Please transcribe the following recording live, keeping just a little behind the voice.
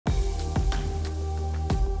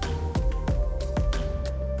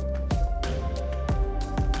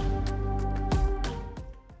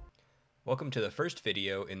Welcome to the first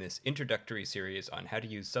video in this introductory series on how to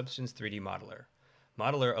use Substance 3D Modeler.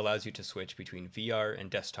 Modeler allows you to switch between VR and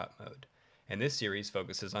desktop mode, and this series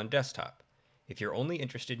focuses on desktop. If you're only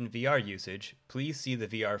interested in VR usage, please see the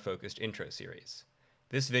VR-focused intro series.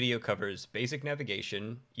 This video covers basic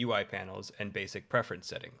navigation, UI panels, and basic preference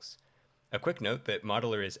settings. A quick note that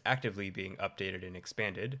Modeler is actively being updated and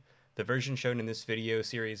expanded. The version shown in this video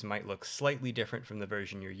series might look slightly different from the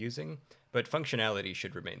version you're using, but functionality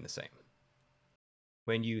should remain the same.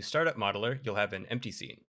 When you start up Modeler, you'll have an empty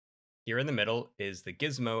scene. Here in the middle is the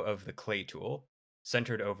gizmo of the clay tool,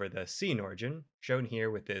 centered over the scene origin, shown here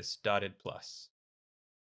with this dotted plus.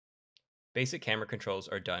 Basic camera controls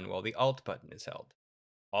are done while the Alt button is held.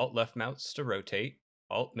 Alt left mouse to rotate,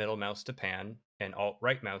 Alt middle mouse to pan, and Alt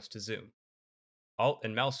right mouse to zoom. Alt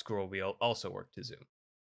and mouse scroll wheel also work to zoom.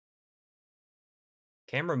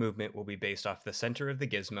 Camera movement will be based off the center of the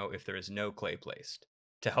gizmo if there is no clay placed.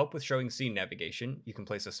 To help with showing scene navigation, you can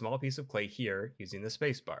place a small piece of clay here using the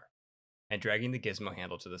spacebar, and dragging the gizmo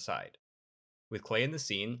handle to the side. With clay in the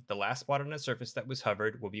scene, the last spot on a surface that was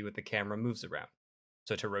hovered will be what the camera moves around.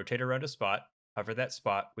 So to rotate around a spot, hover that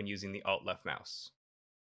spot when using the Alt left mouse.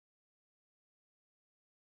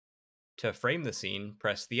 To frame the scene,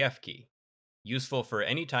 press the F key, useful for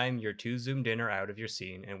any time you're too zoomed in or out of your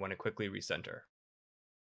scene and want to quickly recenter.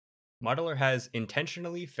 Modeler has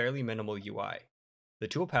intentionally fairly minimal UI. The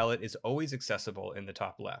tool palette is always accessible in the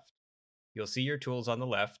top left. You'll see your tools on the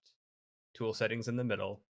left, tool settings in the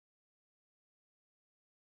middle.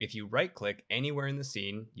 If you right-click anywhere in the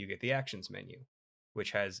scene, you get the Actions menu, which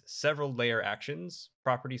has several layer actions,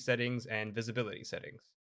 property settings, and visibility settings,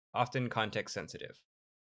 often context-sensitive.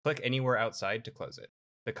 Click anywhere outside to close it.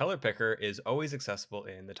 The color picker is always accessible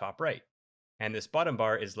in the top right, and this bottom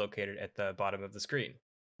bar is located at the bottom of the screen,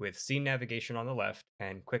 with scene navigation on the left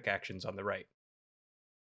and quick actions on the right.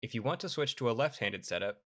 If you want to switch to a left-handed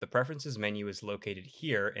setup, the Preferences menu is located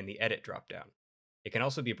here in the Edit dropdown. It can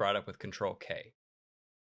also be brought up with Ctrl-K.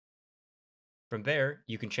 From there,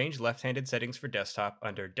 you can change left-handed settings for desktop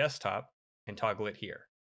under Desktop and toggle it here.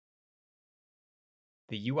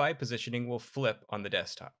 The UI positioning will flip on the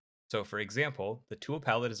desktop. So for example, the tool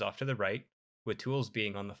palette is off to the right, with tools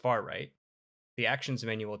being on the far right. The Actions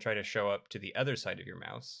menu will try to show up to the other side of your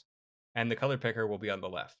mouse, and the color picker will be on the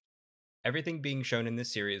left. Everything being shown in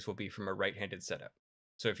this series will be from a right-handed setup.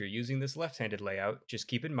 So if you're using this left-handed layout, just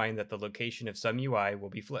keep in mind that the location of some UI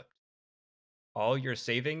will be flipped. All your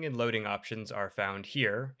saving and loading options are found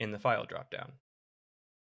here in the File dropdown.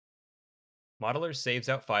 Modeler saves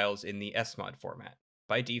out files in the SMOD format.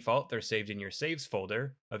 By default, they're saved in your Saves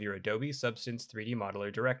folder of your Adobe Substance 3D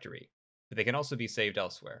Modeler directory, but they can also be saved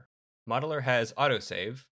elsewhere. Modeler has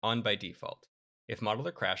autosave on by default. If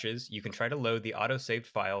Modeler crashes, you can try to load the autosaved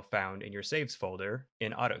file found in your Saves folder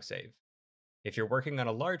in Autosave. If you're working on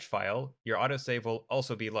a large file, your autosave will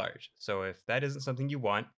also be large, so if that isn't something you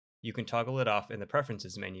want, you can toggle it off in the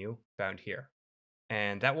Preferences menu found here.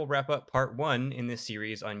 And that will wrap up part 1 in this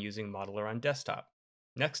series on using Modeler on desktop.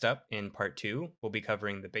 Next up, in part 2, we'll be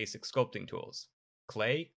covering the basic sculpting tools: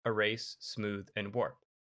 clay, erase, smooth, and warp,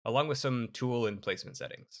 along with some tool and placement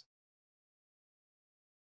settings.